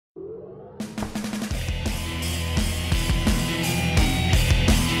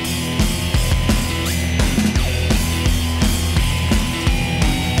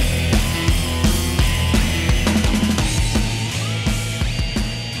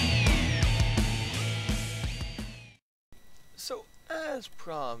as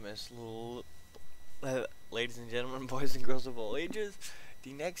promised, ladies and gentlemen, boys and girls of all ages,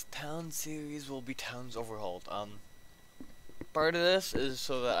 the next town series will be Towns Overhauled. Part of this is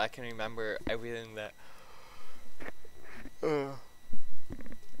so that I can remember everything that I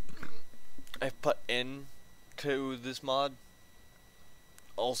put in to this mod.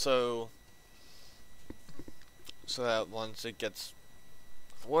 Also, so that once it gets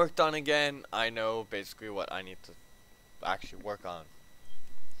worked on again, I know basically what I need to actually work on.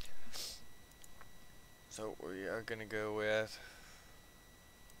 So we are gonna go with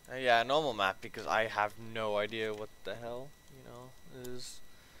yeah, normal map, because I have no idea what the hell, is.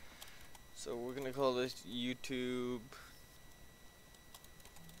 So we're gonna call this YouTube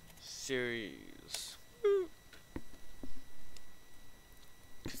series,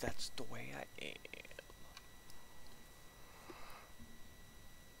 because that's the way I am.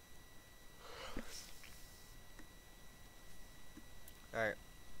 Alright.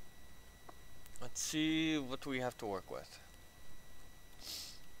 Let's see what we have to work with.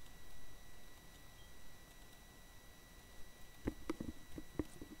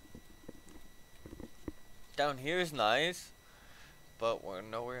 Down here is nice, but we're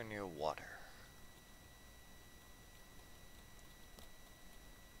nowhere near water.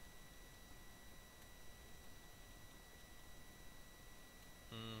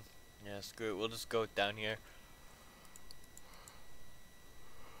 Yeah, screw it. We'll just go down here.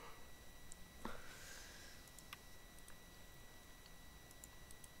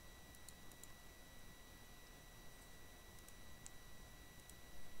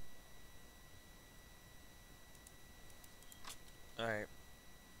 Alright.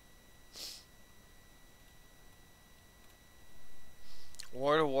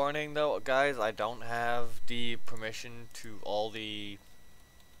 Word of warning though, guys, I don't have the permission to all the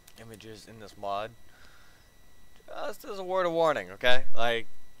images in this mod. Just as a word of warning, okay? Like,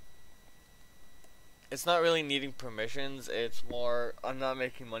 it's not really needing permissions, it's more, I'm not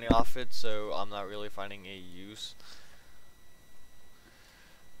making money off it, so I'm not really finding a use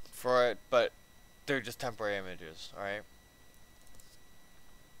for it, but they're just temporary images, alright?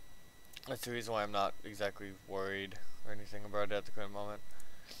 That's the reason why I'm not exactly worried or anything about it at the current moment.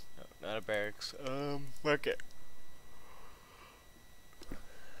 No, not a barracks. Market.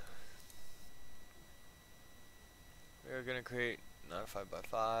 We're gonna create not a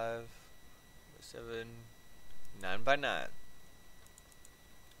 5x5, 7, 9x9.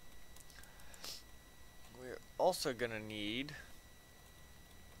 We're also gonna need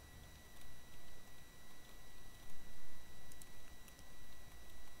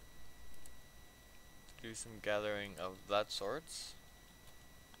to do some gathering of that sorts.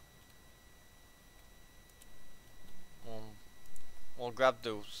 We'll grab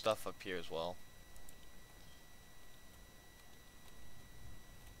the stuff up here as well.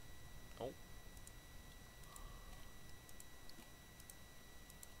 Oh.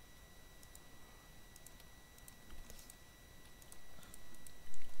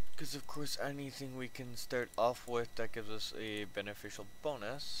 Because of course anything we can start off with that gives us a beneficial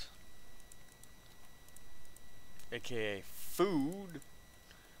bonus, aka food,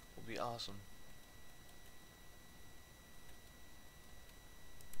 will be awesome.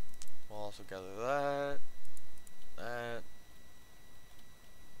 We'll also gather that,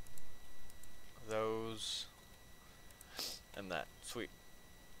 those, and that. Sweet.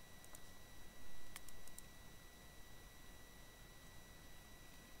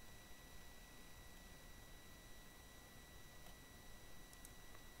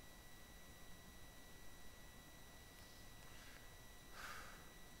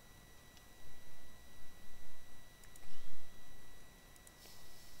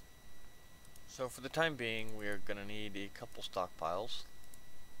 So for the time being, we are gonna need a couple stockpiles.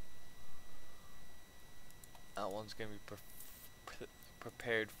 That one's gonna be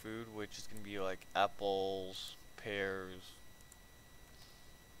prepared food, which is gonna be like apples, pears,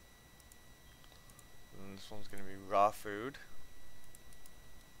 and this one's gonna be raw food,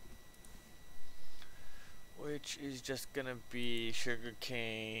 which is just gonna be sugar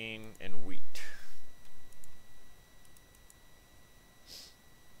cane and wheat.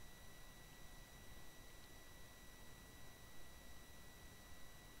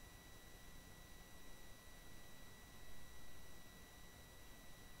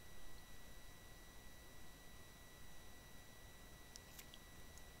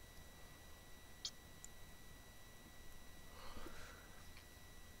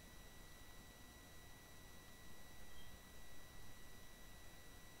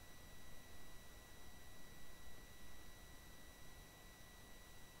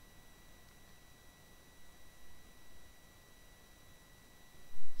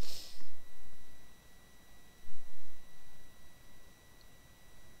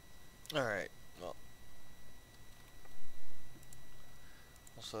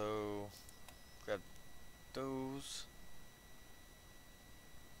 Also, grab those.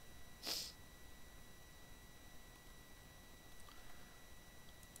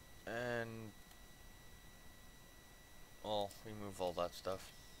 And I'll remove all that stuff.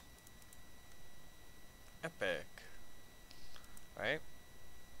 Epic. Right?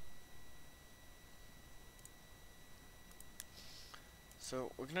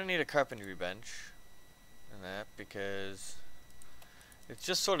 So we're gonna need a carpentry bench and that because it's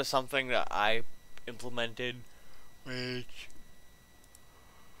just sort of something that I implemented, which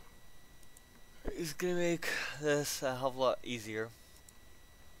is gonna make this a hell of a lot easier.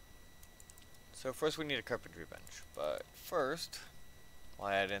 So first we need a carpentry bench, but first,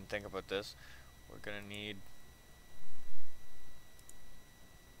 why I didn't think about this, we're gonna need,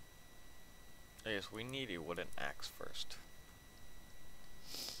 I guess we need a wooden axe first.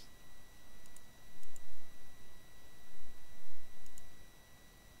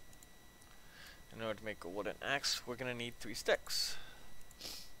 In order to make a wooden axe, we're gonna need 3 sticks.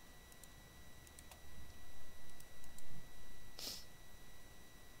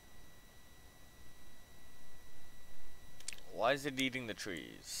 Why is it eating the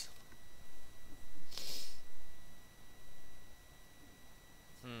trees?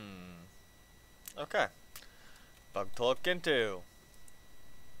 Okay. Bug to look into.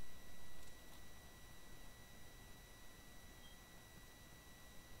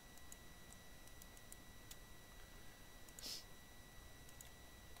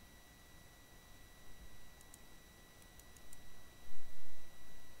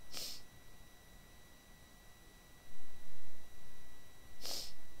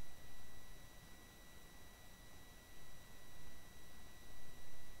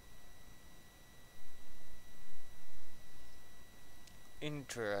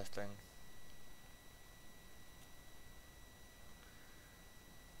 Interesting.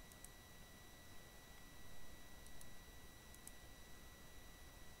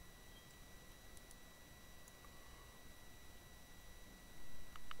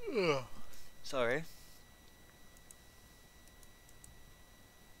 Ugh. Sorry.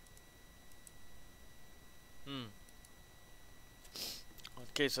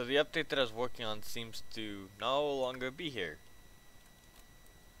 Okay, so the update that I was working on seems to no longer be here.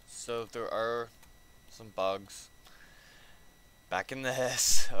 So there are some bugs back in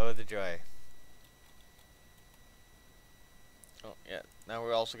this. Oh, the joy. Oh, yeah. Now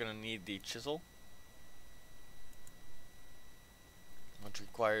we're also going to need the chisel, which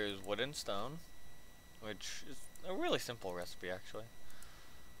requires wood and stone, which is a really simple recipe, actually.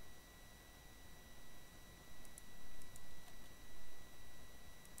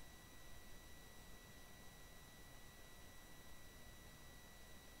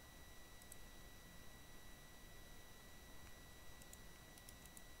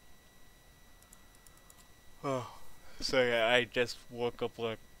 Oh, sorry, I just woke up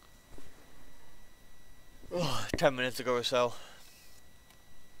like 10 minutes ago or so.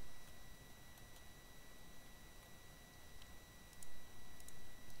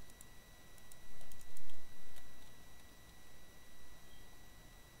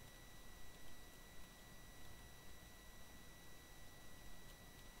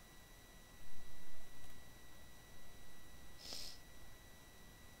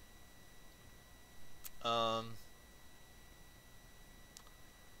 Um,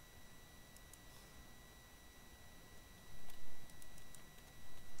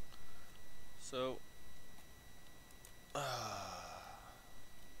 so, is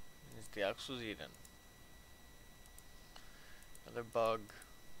the axe was eaten. Another bug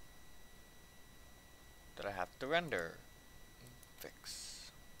that I have to render. Fix.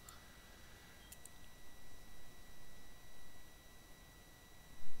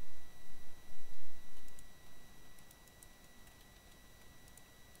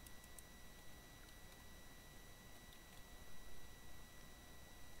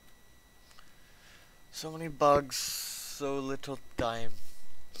 So many bugs, so little time.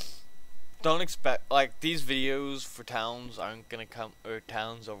 Don't expect, like, these videos for towns aren't gonna come, or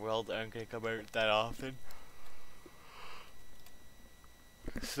towns overworld aren't gonna come out that often.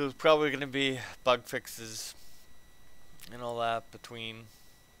 So there's probably gonna be bug fixes and all that between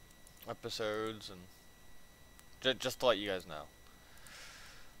episodes, and just to let you guys know.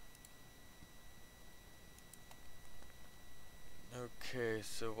 Okay,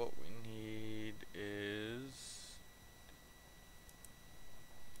 so what we need is,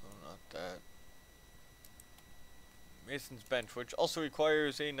 oh, not that, Mason's bench, which also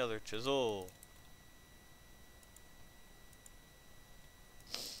requires another chisel.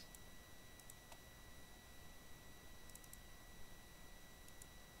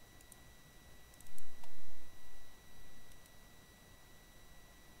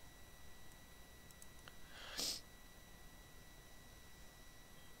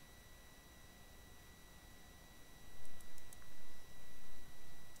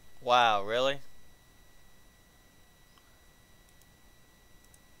 Wow, really?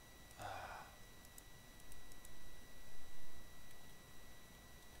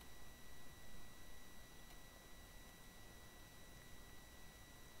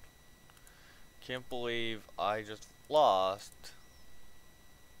 Can't believe I just lost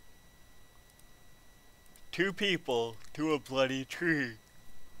 2 people to a bloody tree.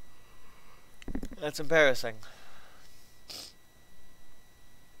 That's embarrassing.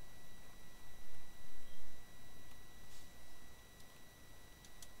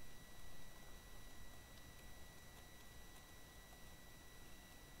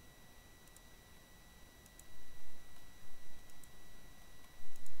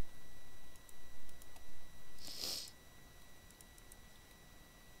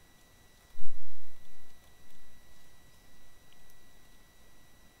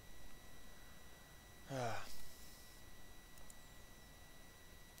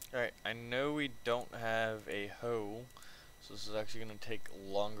 Alright, I know we don't have a hoe, so this is actually going to take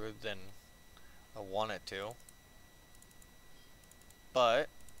longer than I want it to. But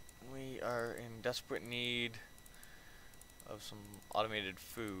we are in desperate need of some automated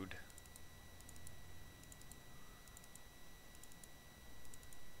food.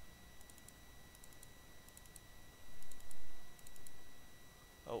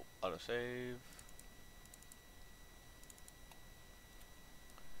 Oh, autosave.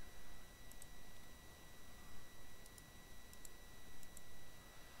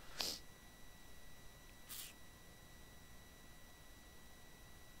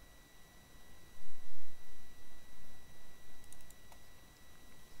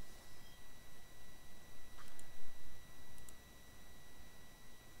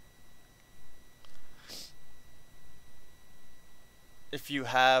 If you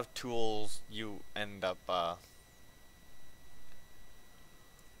have tools, you end up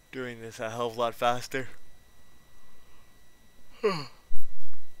doing this a hell of a lot faster.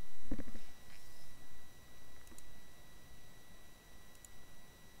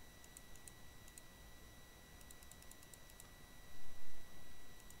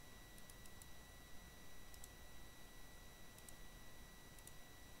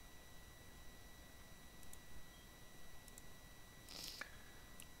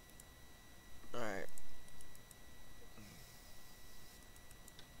 Alright.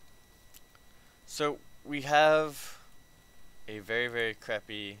 So, we have a very, very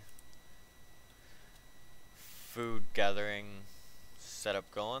crappy food gathering setup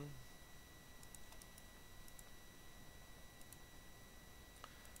going.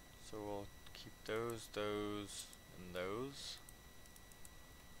 So we'll keep those, and those.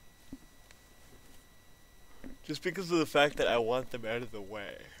 Just because of the fact that I want them out of the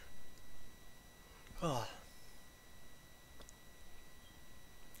way.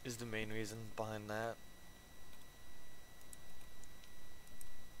 Is the main reason behind that.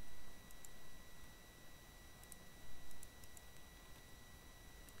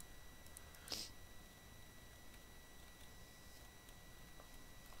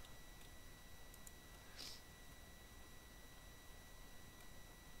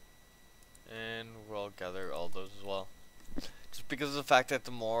 And we'll gather all those as well. Just because of the fact that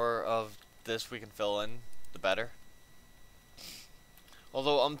the more of this we can fill in, the better.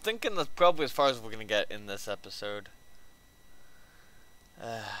 Although I'm thinking that's probably as far as we're gonna get in this episode.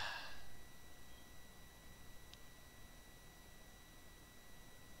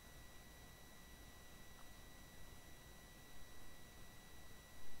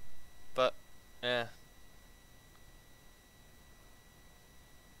 But, yeah.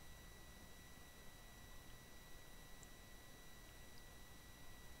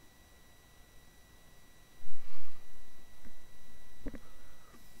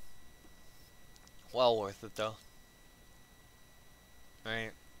 Well worth it though.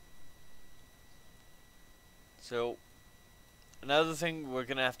 Right. So, another thing we're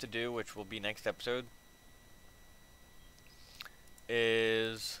gonna have to do, which will be next episode,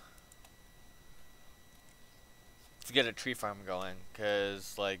 is to get a tree farm going,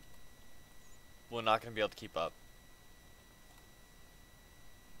 cause like we're not gonna be able to keep up.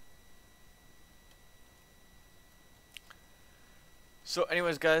 So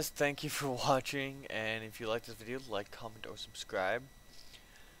anyways guys, thank you for watching, and if you like this video, like, comment, or subscribe.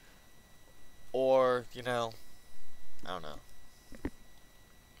 Or, you know, I don't know.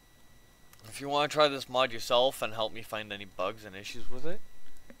 If you want to try this mod yourself and help me find any bugs and issues with it,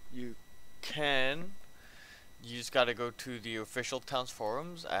 you can. You just gotta go to the official Towns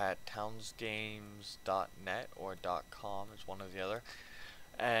forums at townsgames.net or .com, it's one or the other.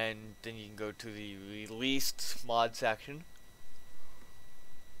 And then you can go to the released mod section.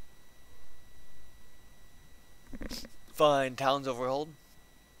 find Towns Overhauled,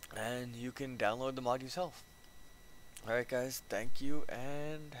 and you can download the mod yourself. Alright guys, thank you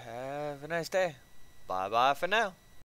and have a nice day. Bye bye for now.